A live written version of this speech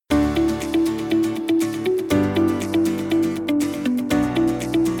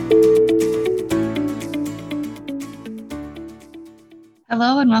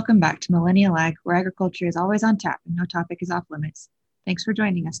welcome back to Millennial Ag, where agriculture is always on tap and no topic is off limits. Thanks for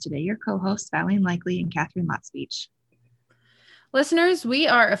joining us today. Your co-hosts, Valene Likely and Catherine Lotsbeach. Listeners, we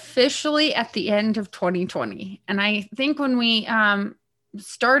are officially at the end of 2020. And I think when we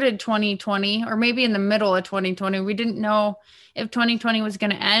started 2020, or maybe in the middle of 2020, we didn't know if 2020 was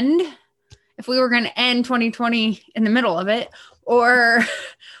going to end, if we were going to end 2020 in the middle of it, or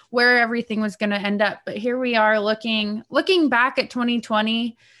where everything was going to end up. But here we are looking back at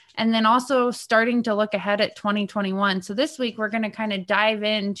 2020 and then also starting to look ahead at 2021. So this week we're going to kind of dive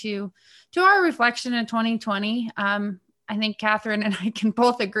into our reflection of 2020. I think Catherine and I can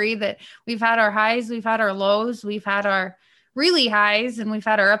both agree that we've had our highs, we've had our lows, we've had our really highs, and we've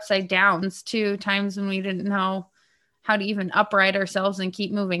had our upside downs too, times when we didn't know how to even upright ourselves and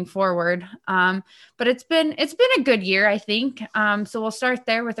keep moving forward. But it's been a good year, I think. So we'll start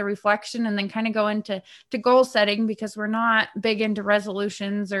there with a reflection and then kind of go into goal setting, because we're not big into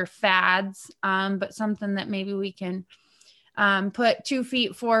resolutions or fads, but something that maybe we can put 2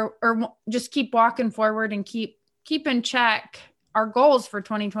 feet for, or just keep walking forward and keep in check our goals for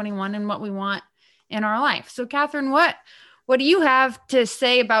 2021 and what we want in our life. So Catherine, what do you have to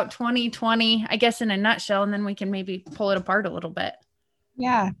say about 2020, I guess, in a nutshell, and then we can maybe pull it apart a little bit?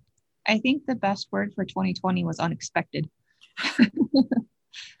 Yeah, I think the best word for 2020 was unexpected.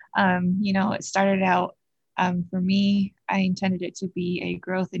 It started out, for me, I intended it to be a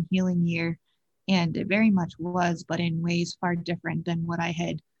growth and healing year, and it very much was, but in ways far different than what I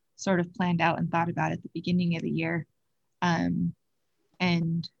had sort of planned out and thought about at the beginning of the year.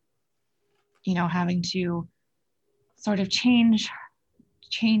 Having to sort of change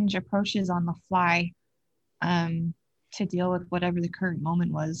approaches on the fly to deal with whatever the current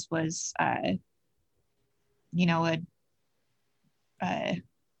moment was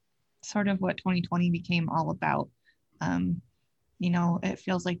sort of what 2020 became all about. It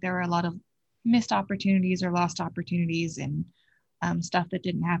feels like there were a lot of missed opportunities or lost opportunities and stuff that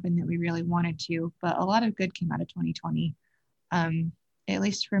didn't happen that we really wanted to, but a lot of good came out of 2020, at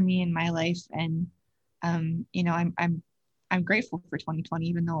least for me in my life. And I'm grateful for 2020,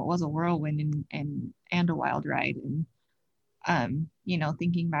 even though it was a whirlwind and a wild ride. And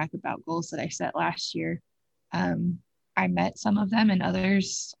thinking back about goals that I set last year, I met some of them and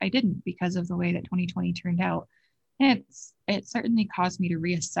others I didn't, because of the way that 2020 turned out. And it certainly caused me to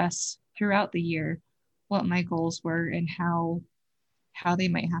reassess throughout the year what my goals were and how they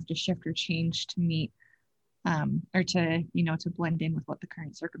might have to shift or change to meet or to blend in with what the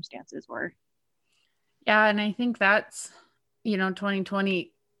current circumstances were. Yeah. And I think that's,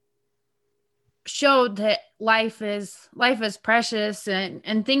 2020 showed that life is precious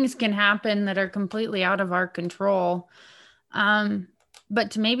and things can happen that are completely out of our control.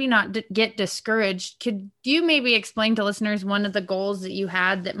 But to maybe not get discouraged, could you maybe explain to listeners one of the goals that you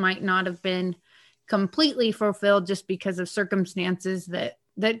had that might not have been completely fulfilled just because of circumstances that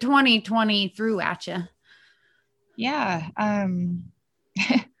 2020 threw at you? Yeah.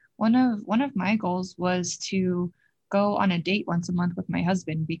 One of my goals was to go on a date once a month with my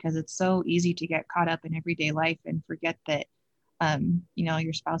husband, because it's so easy to get caught up in everyday life and forget that,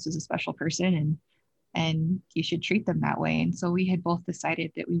 your spouse is a special person and you should treat them that way. And so we had both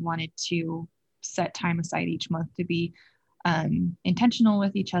decided that we wanted to set time aside each month to be intentional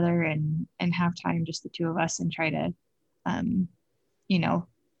with each other and have time, just the two of us, and try to,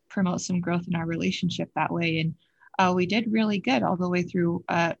 promote some growth in our relationship that way. And we did really good all the way through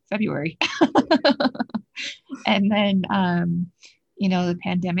February. And then, the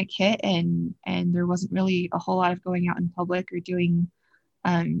pandemic hit and there wasn't really a whole lot of going out in public or doing,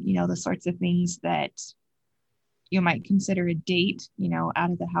 the sorts of things that you might consider a date,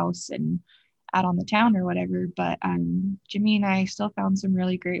 out of the house and out on the town or whatever. But Jimmy and I still found some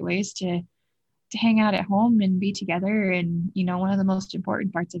really great ways to hang out at home and be together. And, one of the most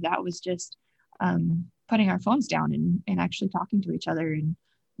important parts of that was just putting our phones down and actually talking to each other and,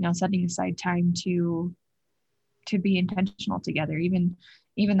 setting aside time to be intentional together, even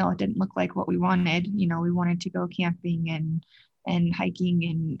though it didn't look like what we wanted. We wanted to go camping and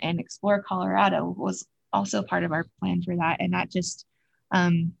hiking and explore Colorado was also part of our plan for that. And that just,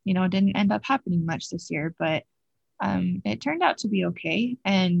 didn't end up happening much this year, but it turned out to be okay.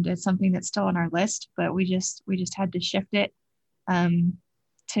 And it's something that's still on our list, but we just had to shift it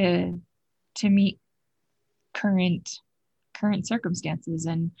to meet current circumstances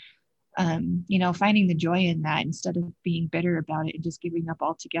and, finding the joy in that instead of being bitter about it and just giving up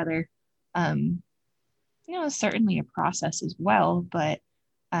altogether. It's certainly a process as well, but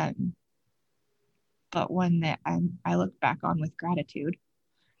one that I look back on with gratitude.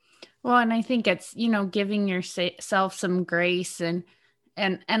 Well, and I think it's, giving yourself some grace and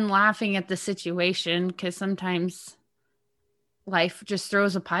and laughing at the situation, because sometimes life just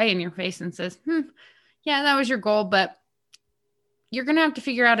throws a pie in your face and says, yeah, that was your goal, but you're going to have to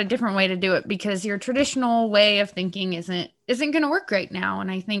figure out a different way to do it because your traditional way of thinking isn't going to work right now.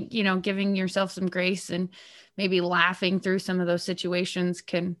 And I think, giving yourself some grace and maybe laughing through some of those situations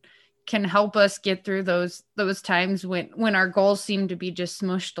can help us get through those times when our goals seem to be just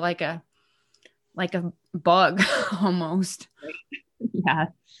smushed like a bug almost. Yeah.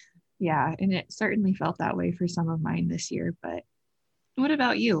 Yeah. And it certainly felt that way for some of mine this year. But what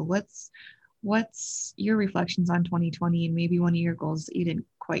about you? What's your reflections on 2020 and maybe one of your goals that you didn't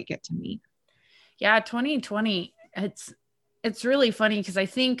quite get to meet? Yeah, 2020, it's really funny because I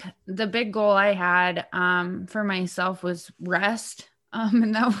think the big goal I had for myself was rest.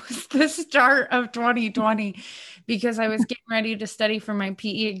 And that was the start of 2020 because I was getting ready to study for my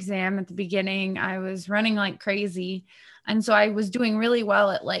PE exam at the beginning. I was running like crazy. And so I was doing really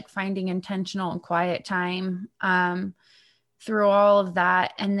well at like finding intentional and quiet time through all of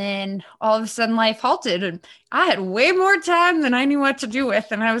that. And then all of a sudden life halted and I had way more time than I knew what to do with.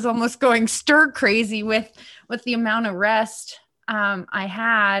 And I was almost going stir crazy with the amount of rest I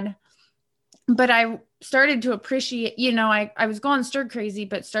had. But I started to appreciate, I was going stir crazy,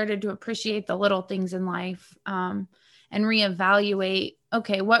 but started to appreciate the little things in life and reevaluate,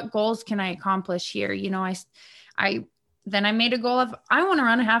 okay, what goals can I accomplish here? Then I made a goal of, I want to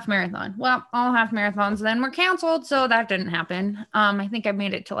run a half marathon. Well, all half marathons then were canceled. So that didn't happen. I think I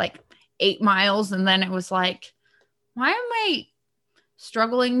made it to like 8 miles. And then it was like, why am I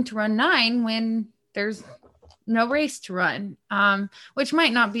struggling to run 9 when there's no race to run? Which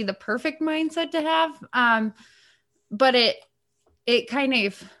might not be the perfect mindset to have. But it kind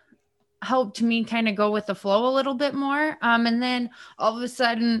of helped me kind of go with the flow a little bit more. And then all of a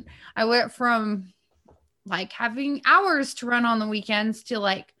sudden I went from like having hours to run on the weekends to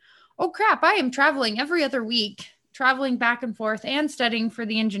like, oh crap, I am traveling every other week, traveling back and forth and studying for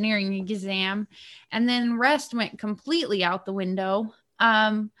the engineering exam. And then rest went completely out the window.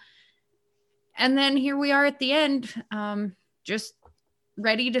 And then here we are at the end, just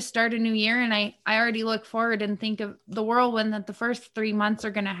ready to start a new year. And I already look forward and think of the whirlwind that the first 3 months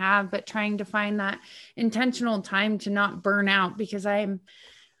are going to have, but trying to find that intentional time to not burn out because I'm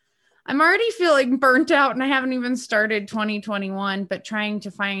already feeling burnt out and I haven't even started 2021, but trying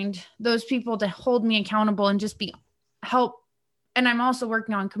to find those people to hold me accountable and just be help. And I'm also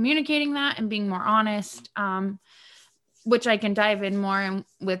working on communicating that and being more honest, which I can dive in more in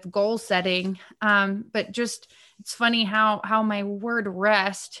with goal setting. But just, it's funny how my word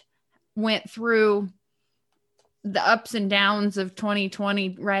rest went through the ups and downs of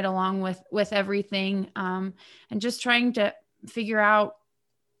 2020 right along with everything. And just trying to figure out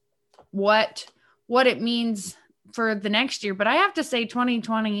what it means for the next year. But I have to say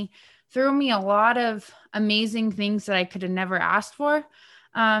 2020 threw me a lot of amazing things that I could have never asked for.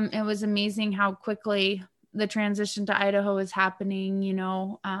 It was amazing how quickly the transition to Idaho is happening.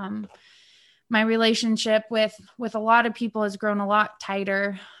 My relationship with a lot of people has grown a lot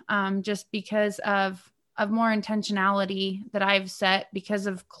tighter, just because of more intentionality that I've set because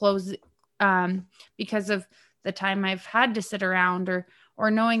of because of the time I've had to sit around or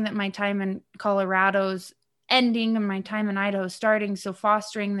knowing that my time in Colorado's ending and my time in Idaho starting. So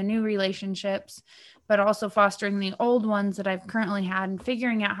fostering the new relationships, but also fostering the old ones that I've currently had and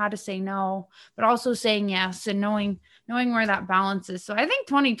figuring out how to say no, but also saying yes and knowing where that balance is. So I think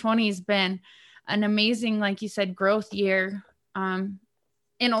 2020 has been an amazing, like you said, growth year in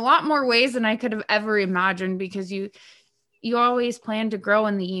a lot more ways than I could have ever imagined, because you always plan to grow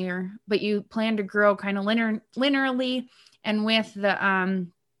in the year, but you plan to grow kind of linearly and with the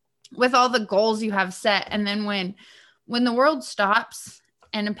with all the goals you have set. And then when the world stops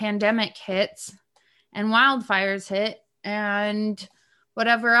and a pandemic hits and wildfires hit and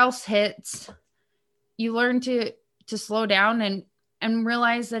whatever else hits, you learn to slow down and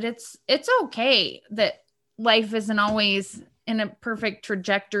realize that it's okay that life isn't always in a perfect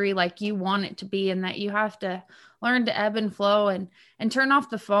trajectory like you want it to be, and that you have to learn to ebb and flow and turn off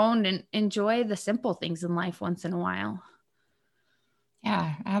the phone and enjoy the simple things in life once in a while.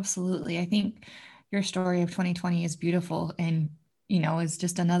 Yeah, absolutely. I think your story of 2020 is beautiful and, is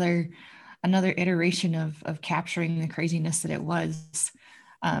just another iteration of capturing the craziness that it was.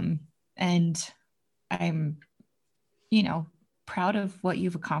 And I'm, proud of what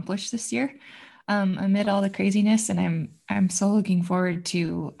you've accomplished this year amid all the craziness. And I'm so looking forward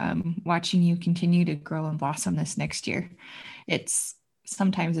to watching you continue to grow and blossom this next year.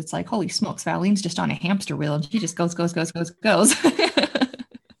 Sometimes it's like, holy smokes, Valeen's just on a hamster wheel and she just goes.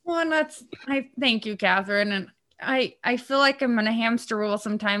 Well, and I thank you, Catherine. And I feel like I'm in a hamster wheel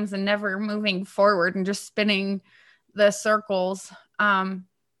sometimes and never moving forward and just spinning the circles.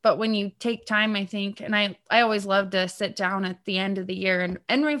 But when you take time, I think, and I always love to sit down at the end of the year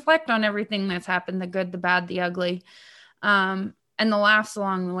and reflect on everything that's happened, the good, the bad, the ugly, and the laughs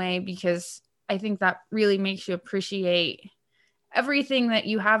along the way, because I think that really makes you appreciate everything that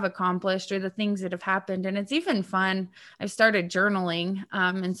you have accomplished or the things that have happened. And it's even fun. I've started journaling.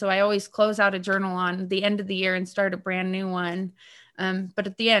 And so I always close out a journal on the end of the year and start a brand new one. But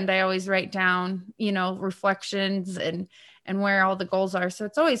at the end, I always write down, reflections and where all the goals are. So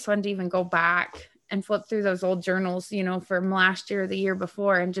it's always fun to even go back and flip through those old journals, from last year or the year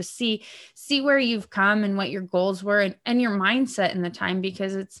before, and just see where you've come and what your goals were, and your mindset in the time,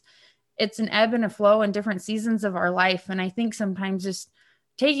 because it's an ebb and a flow in different seasons of our life. And I think sometimes just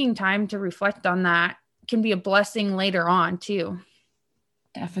taking time to reflect on that can be a blessing later on too.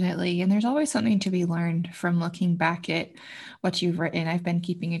 Definitely. And there's always something to be learned from looking back at what you've written. I've been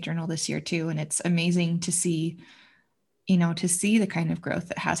keeping a journal this year too, and it's amazing to see, the kind of growth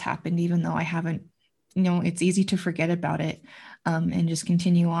that has happened, even though I haven't, it's easy to forget about it, and just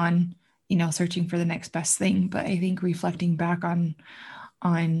continue on, searching for the next best thing. But I think reflecting back on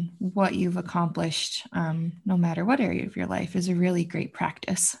what you've accomplished, no matter what area of your life, is a really great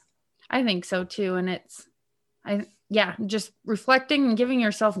practice. I think so too. And just reflecting and giving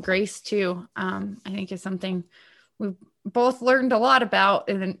yourself grace too. I think is something we've both learned a lot about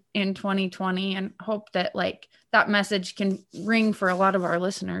in 2020, and hope that that message can ring for a lot of our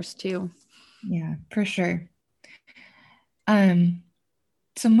listeners too. Yeah, for sure.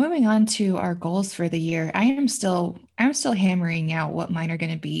 So moving on to our goals for the year, I'm still hammering out what mine are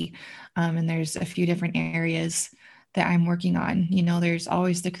going to be. And there's a few different areas that I'm working on. There's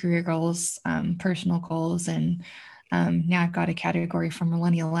always the career goals, personal goals, and now I've got a category for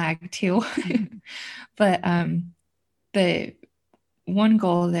Millennial ag too. But the one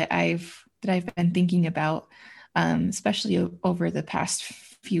goal that I've been thinking about, especially over the past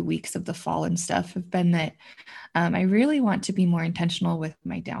few weeks of the fall and stuff, have been that I really want to be more intentional with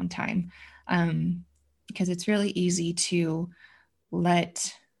my downtime, because it's really easy to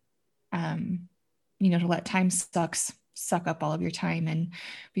let time suck up all of your time, and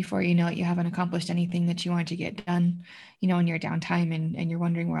before you know it, you haven't accomplished anything that you want to get done, in your downtime, and you're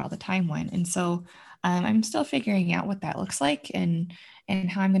wondering where all the time went. And so I'm still figuring out what that looks like, and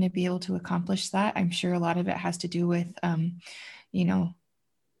how I'm going to be able to accomplish that. I'm sure a lot of it has to do with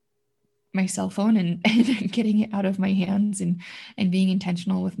my cell phone and getting it out of my hands, and being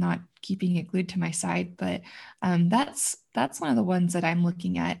intentional with not keeping it glued to my side. But that's one of the ones that I'm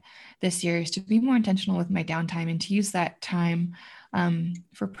looking at this year, is to be more intentional with my downtime and to use that time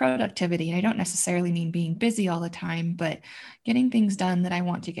for productivity. And I don't necessarily mean being busy all the time, but getting things done that I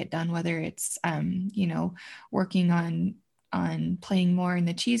want to get done, whether it's working on playing more in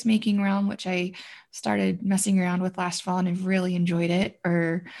the cheese making realm, which I started messing around with last fall and I've really enjoyed it,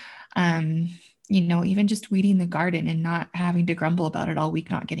 or even just weeding the garden and not having to grumble about it all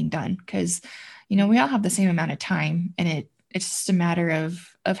week not getting done, because we all have the same amount of time, and it's just a matter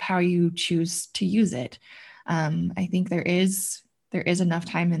of how you choose to use it. I think there is enough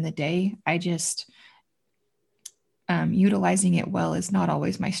time in the day. I just utilizing it well is not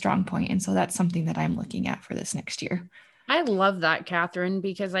always my strong point, and so that's something that I'm looking at for this next year. I love that, Catherine,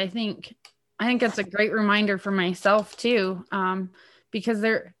 because I think it's a great reminder for myself too. Because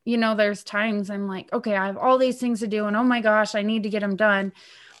there's times I'm like, okay, I have all these things to do, and oh my gosh, I need to get them done.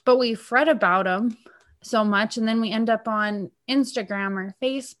 But we fret about them so much, and then we end up on Instagram or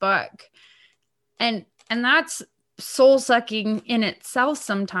Facebook, and that's soul sucking in itself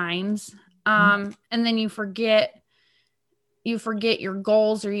sometimes. And then you forget your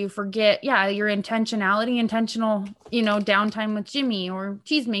goals, or you forget, your intentional, downtime with Jimmy, or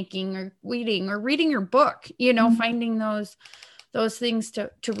cheese making, or weeding, or reading your book, finding those things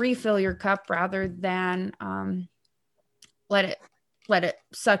to refill your cup, rather than let it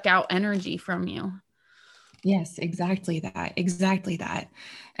suck out energy from you. Yes, exactly that.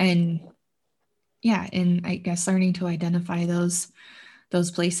 And I guess learning to identify those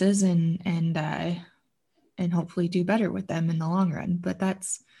places, and hopefully do better with them in the long run. But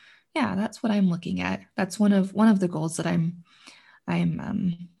that's what I'm looking at. That's one of the goals that I'm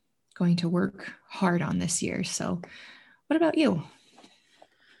going to work hard on this year. So what about you?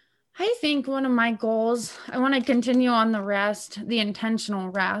 I think one of my goals, I want to continue on the intentional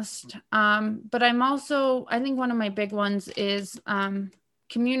rest. But I think one of my big ones is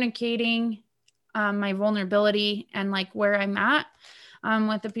communicating my vulnerability and where I'm at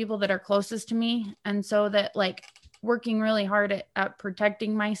with the people that are closest to me. And so that working really hard at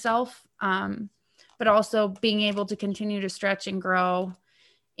protecting myself, but but also being able to continue to stretch and grow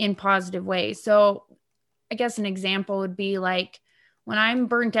in positive ways. So I guess an example would be like when I'm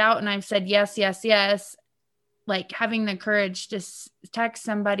burnt out and I've said yes, yes, yes, like having the courage to text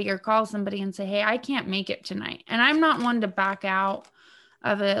somebody or call somebody and say, hey, I can't make it tonight. And I'm not one to back out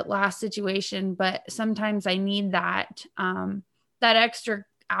of a last situation, but sometimes I need that, that extra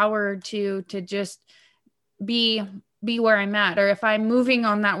hour or two to just be where I'm at. Or if I'm moving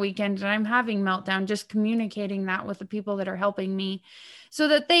on that weekend and I'm having meltdown, just communicating that with the people that are helping me so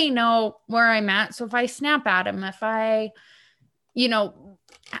that they know where I'm at. So if I snap at them, if I,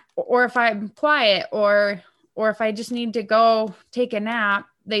 or if I'm quiet, or if I just need to go take a nap,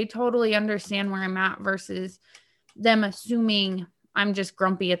 they totally understand where I'm at versus them assuming I'm just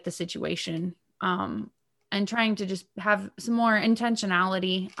grumpy at the situation. And trying to just have some more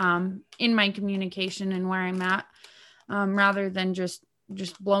intentionality in my communication and where I'm at, rather than just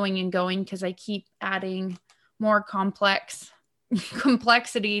blowing and going, because I keep adding more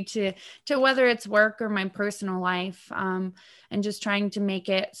complexity to whether it's work or my personal life, and just trying to make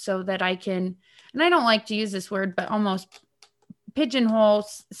it so that I can, and I don't like to use this word, but almost pigeonhole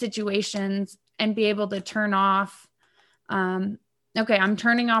situations and be able to turn off. Okay, I'm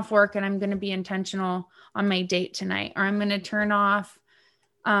turning off work and I'm going to be intentional on my date tonight, or I'm going to turn off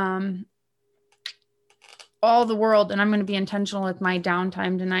all the world and I'm going to be intentional with my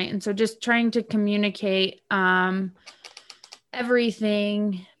downtime tonight. And so just trying to communicate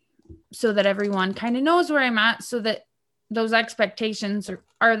everything so that everyone kind of knows where I'm at, so that those expectations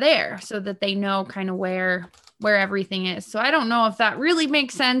are there, so that they know kind of where everything is. So I don't know if that really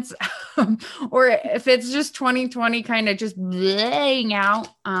makes sense or if it's just 2020 kind of just laying out.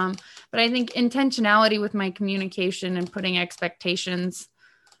 But I think intentionality with my communication and putting expectations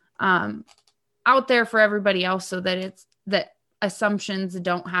out there for everybody else, so that assumptions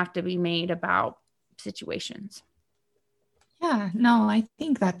don't have to be made about situations. Yeah, no, I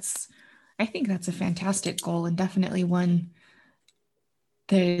think that's a fantastic goal, and definitely one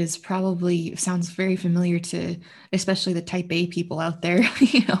that is probably sounds very familiar to especially the type A people out there,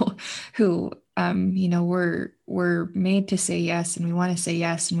 who we're made to say yes, and we want to say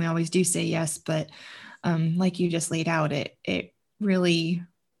yes, and we always do say yes, but like you just laid out, it really,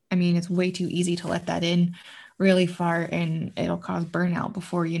 I mean, it's way too easy to let that in really far, and it'll cause burnout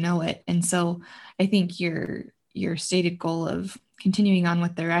before you know it. And so I think your stated goal of continuing on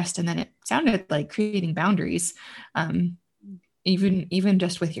with the rest, and then it sounded like creating boundaries, even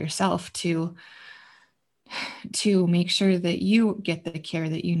just with yourself, to make sure that you get the care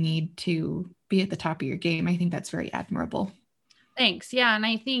that you need to be at the top of your game. I think that's very admirable. Thanks. Yeah. And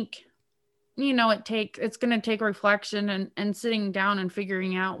I think, it's going to take reflection and sitting down and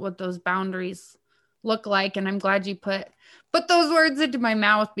figuring out what those boundaries look like. And I'm glad you put those words into my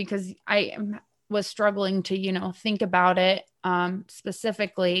mouth, because I was struggling to, think about it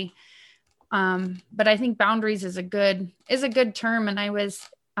specifically. But I think boundaries is a good term. And I was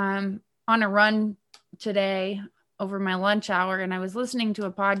on a run today over my lunch hour, and I was listening to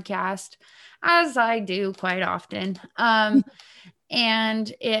a podcast, as I do quite often. And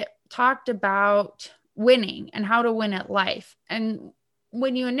it talked about winning and how to win at life. And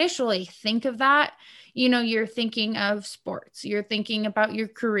when you initially think of that, you're thinking of sports, you're thinking about your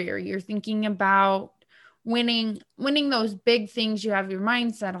career, you're thinking about winning those big things you have your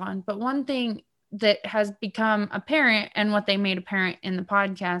mindset on. But one thing that has become apparent, and what they made apparent in the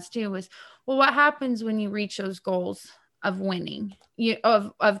podcast too, was, well, what happens when you reach those goals of winning,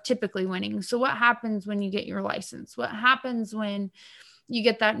 of typically winning? So what happens when you get your license? What happens when you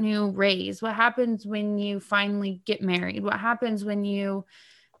get that new raise? What happens when you finally get married? What happens when you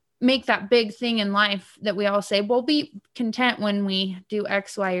make that big thing in life that we all say, well, be content when we do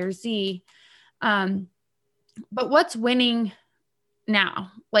X, Y, or Z. But what's winning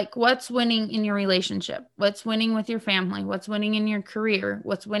now? Like, what's winning in your relationship? What's winning with your family? What's winning in your career?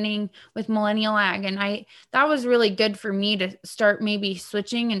 What's winning with Millennial Ag? And that was really good for me to start maybe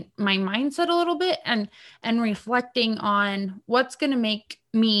switching in my mindset a little bit, and reflecting on what's going to make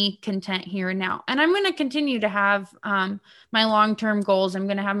me content here and now. And I'm going to continue to have my long-term goals. I'm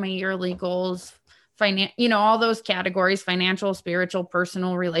going to have my yearly goals, all those categories: financial, spiritual,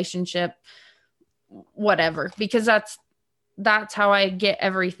 personal, relationship, whatever, because that's how I get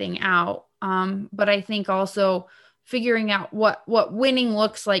everything out. But I think also figuring out what winning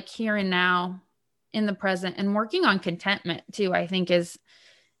looks like here and now in the present, and working on contentment too, I think is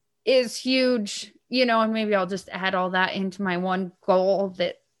huge, and maybe I'll just add all that into my one goal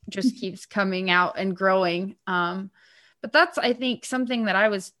that just keeps coming out and growing. But that's, I think, something that I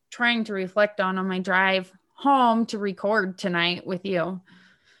was trying to reflect on my drive home to record tonight with you.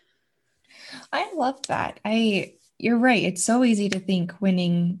 I love that. You're right. It's so easy to think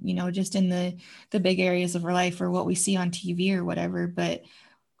winning, just in the big areas of our life or what we see on TV or whatever, but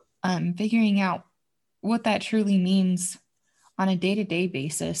figuring out what that truly means on a day-to-day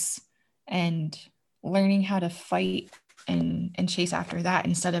basis and learning how to fight and chase after that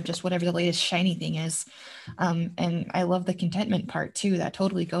instead of just whatever the latest shiny thing is. And I love the contentment part too. That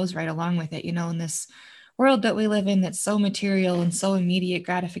totally goes right along with it, in this world that we live in that's so material and so immediate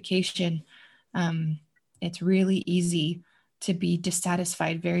gratification. It's really easy to be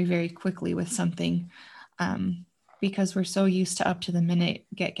dissatisfied very, very quickly with something, because we're so used to up to the minute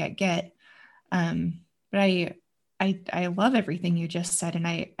get. But I love everything you just said, and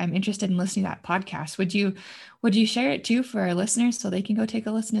I'm interested in listening to that podcast. Would you share it too for our listeners so they can go take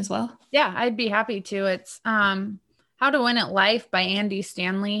a listen as well? Yeah, I'd be happy to. It's How to Win at Life by Andy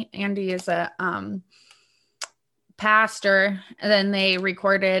Stanley. Andy is a pastor, and then they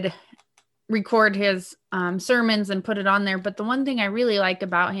record his sermons and put it on there. But the one thing I really like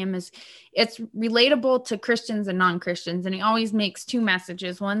about him is it's relatable to Christians and non-Christians. And he always makes two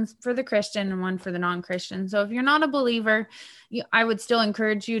messages, one for the Christian and one for the non-Christian. So if you're not a believer, I would still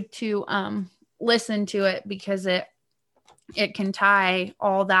encourage you to listen to it, because it can tie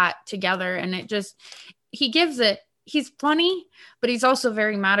all that together. And he's funny, but he's also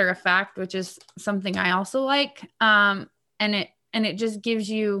very matter of fact, which is something I also like. And it just gives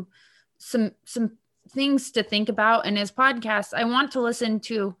you some things to think about. And his podcasts, I want to listen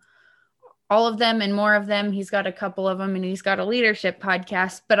to all of them and more of them. He's got a couple of them, and he's got a leadership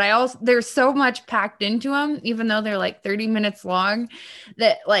podcast, but there's so much packed into them, even though they're like 30 minutes long,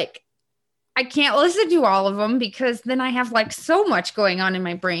 that like I can't listen to all of them, because then I have like so much going on in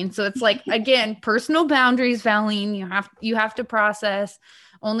my brain. So it's like, again, personal boundaries, Valine, you have to process,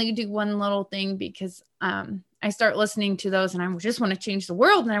 only do one little thing, because I start listening to those and I just want to change the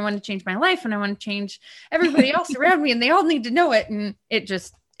world, and I want to change my life, and I want to change everybody else around me, and they all need to know it. And it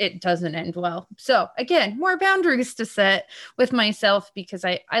doesn't end well. So again, more boundaries to set with myself, because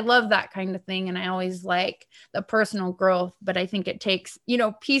I love that kind of thing. And I always like the personal growth, but I think it takes,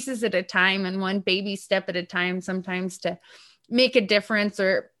 pieces at a time and one baby step at a time sometimes to make a difference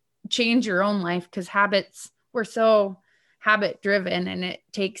or change your own life, because we're so habit driven, and it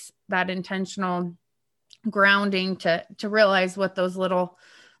takes that intentional grounding to realize what those little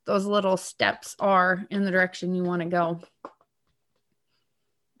steps are in the direction you want to go.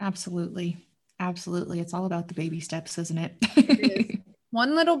 Absolutely. It's all about the baby steps, isn't it? It is.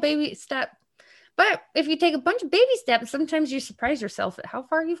 One little baby step. But if you take a bunch of baby steps, sometimes you surprise yourself at how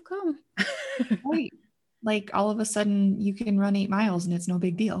far you've come. Right. Like all of a sudden you can run 8 miles and it's no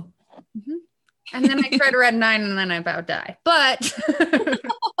big deal. Mm-hmm. And then I try to run 9 and then I about die. But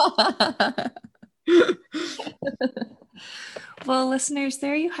well, listeners,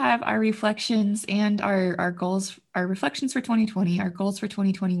 there you have our reflections and our goals, our reflections for 2020, our goals for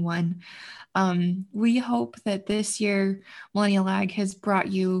 2021. We hope that this year Millennial Ag has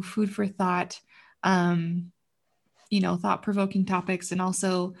brought you food for thought, thought-provoking topics, and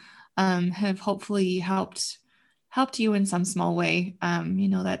also have hopefully helped you in some small way.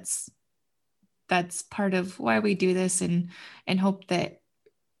 That's part of why we do this, and hope that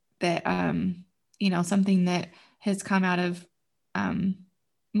something that has come out of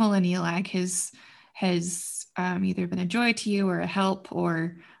Millennial Ag has either been a joy to you or a help,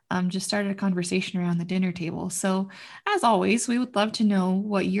 or just started a conversation around the dinner table. So as always, we would love to know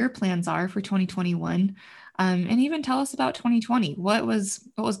what your plans are for 2021, and even tell us about 2020. What was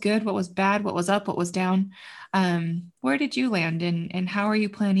good, what was bad, what was up, what was down. Where did you land, and how are you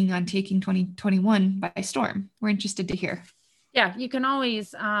planning on taking 2021 by storm? We're interested to hear. Yeah, you can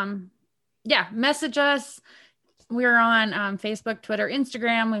always message us. We're on Facebook, Twitter,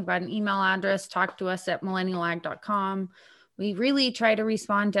 Instagram. We've got an email address, talktous@millennialag.com. We really try to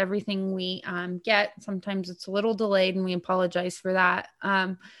respond to everything we get. Sometimes it's a little delayed, and we apologize for that.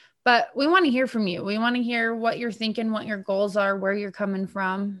 But we want to hear from you. We want to hear what you're thinking, what your goals are, where you're coming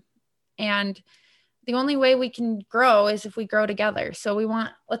from. And the only way we can grow is if we grow together. So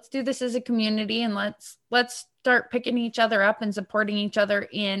let's do this as a community, and let's start picking each other up and supporting each other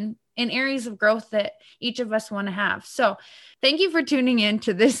in areas of growth that each of us want to have. So thank you for tuning in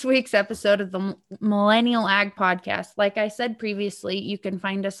to this week's episode of the Millennial Ag Podcast. Like I said previously, you can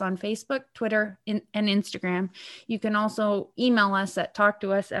find us on Facebook, Twitter, and Instagram. You can also email us at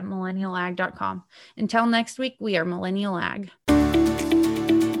talktous@millennialag.com. Until next week, we are Millennial Ag.